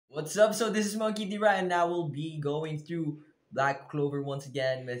What's up? So this is Monkey Dira, and now we'll be going through Black Clover once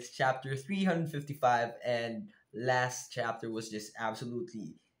again with chapter 355. And last chapter was just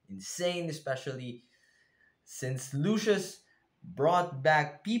absolutely insane, especially since Lucius brought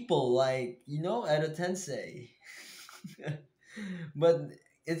back people like Edo Tensei. But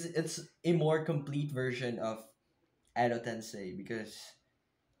it's a more complete version of Edo Tensei because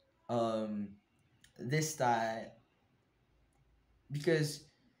um this time because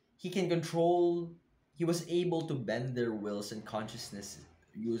he can control he was able to bend their wills and consciousness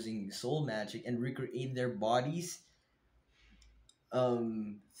using soul magic and recreate their bodies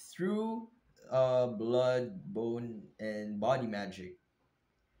through blood, bone, and body magic.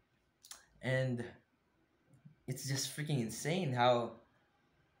 And it's just freaking insane how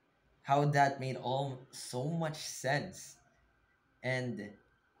that made all so much sense. And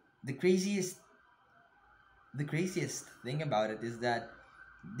the craziest the craziest thing about it is that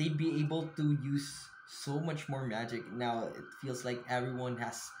they'd be able to use so much more magic. Now it feels like everyone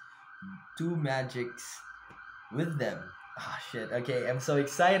has two magics with them. Ah, shit. Okay, I'm so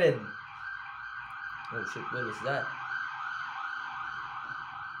excited. Oh shit, what was that?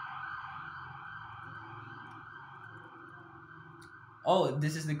 Oh,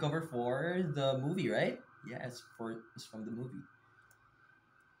 this is the cover for the movie, right? Yeah, it's from the movie.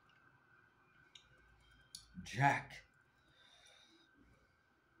 Jack.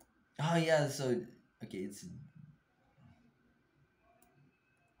 Oh yeah, so okay,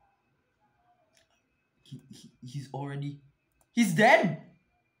 he's already he's dead.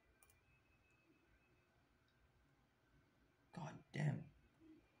 God damn.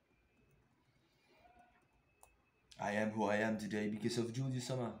 I am who I am today because of Julius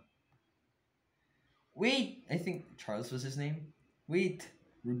Sama. Wait, I think Charles was his name. Wait,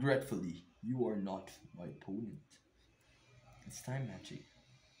 regretfully, you are not my opponent. It's time magic.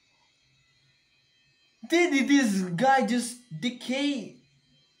 Did this guy just decay?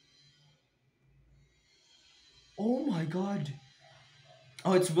 Oh my god.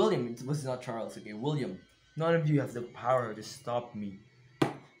 Oh, it's William. It was not Charles. Okay, William. None of you have the power to stop me.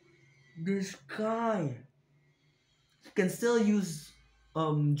 This guy can still use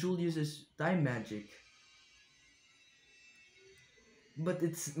Julius's time magic, but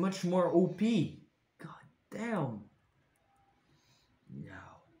it's much more OP. God damn.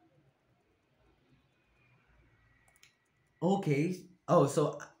 Now. Okay. Oh,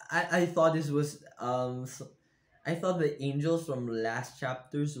 so I thought this was I thought the angels from last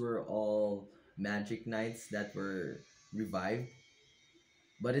chapters were all magic knights that were revived,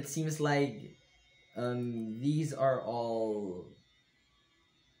 but it seems like these are all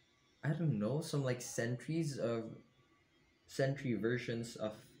I don't know some like sentry versions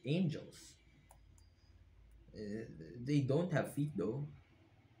of angels. Uh, they don't have feet though.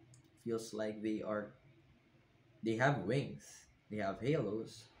 Feels like they have wings. They have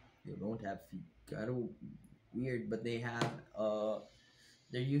halos. They don't have feet. Kind of weird, but they're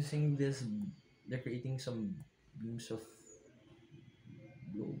using this. They're creating some beams of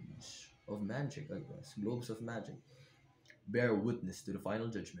globes of magic, I guess. Globes of magic. Bear witness to the final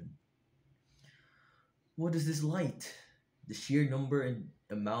judgment. What is this light? The sheer number and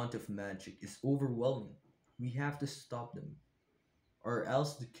amount of magic is overwhelming. We have to stop them, or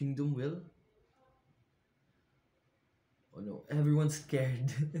else the kingdom will. Oh no, everyone's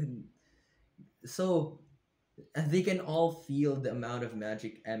scared. So they can all feel the amount of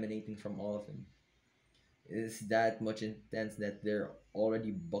magic emanating from all of them. It's that much intense that they're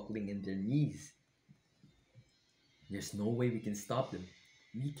already buckling in their knees. There's no way we can stop them.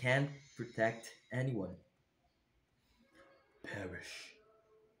 We can't protect anyone. Perish.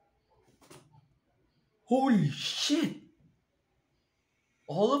 Holy shit!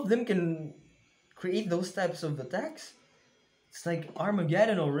 All of them can create those types of attacks? It's like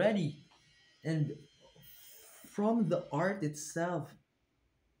Armageddon already. And from the art itself,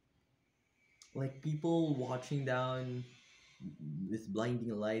 like people watching down with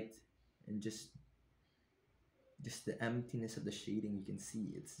blinding light and just the emptiness of the shading you can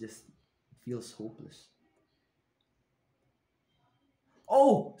see. It feels hopeless.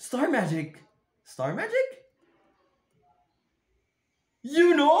 Oh, star magic. Star magic?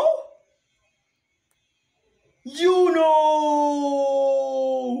 You know? You know.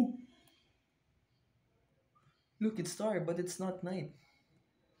 Look, it's star, but it's not night.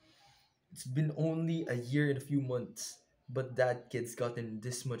 It's been only a year and a few months, but that kid's gotten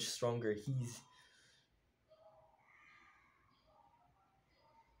this much stronger. He's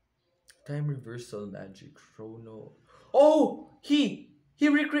time reversal magic, chrono. Oh, he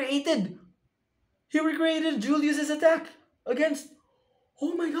recreated Julius's attack against.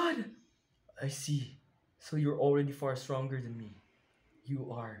 Oh my god! I see. So you're already far stronger than me.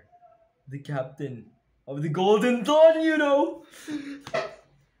 You are the captain of the Golden Dawn, you know!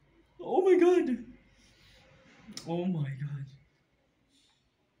 Oh my god! Oh my god.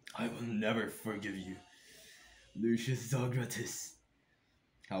 I will never forgive you, Lucius Zogratius.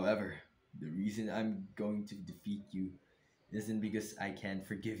 However, the reason I'm going to defeat you isn't because I can't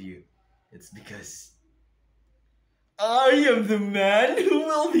forgive you. It's because I am the man who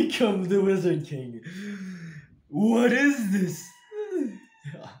will become the Wizard King. What is this?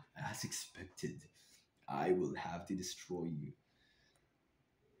 As expected, I will have to destroy you.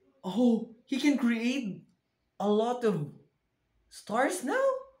 Oh, he can create a lot of stars now?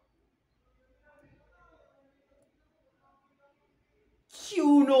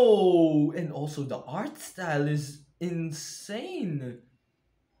 You know! And also the art style is insane.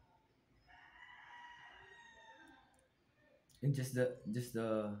 And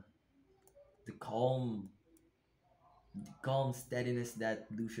the calm steadiness that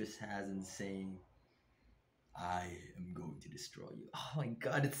Lucius has in saying, I am going to destroy you. Oh my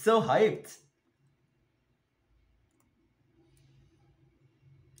god, it's so hyped.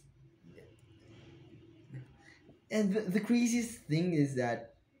 And the craziest thing is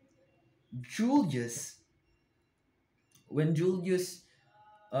that Julius, when Julius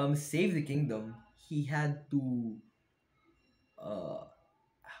saved the kingdom, he had to uh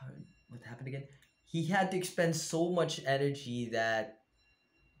what happened again? He had to expend so much energy that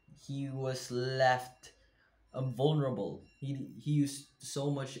he was left vulnerable. He used so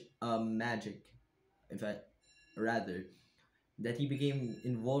much magic, in fact, rather, that he became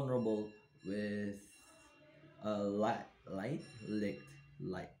invulnerable with light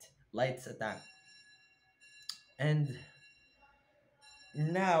light's attack. And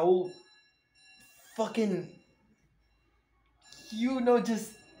now, fucking,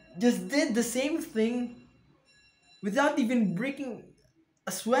 just did the same thing without even breaking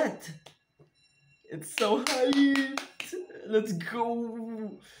a sweat. It's so hyped. Let's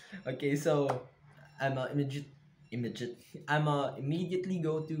go. Okay, so I'm immediate. Immediately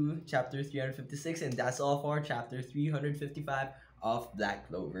go to chapter 356, and that's all for chapter 355 of Black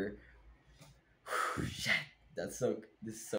Clover. Shit, that's so. This is so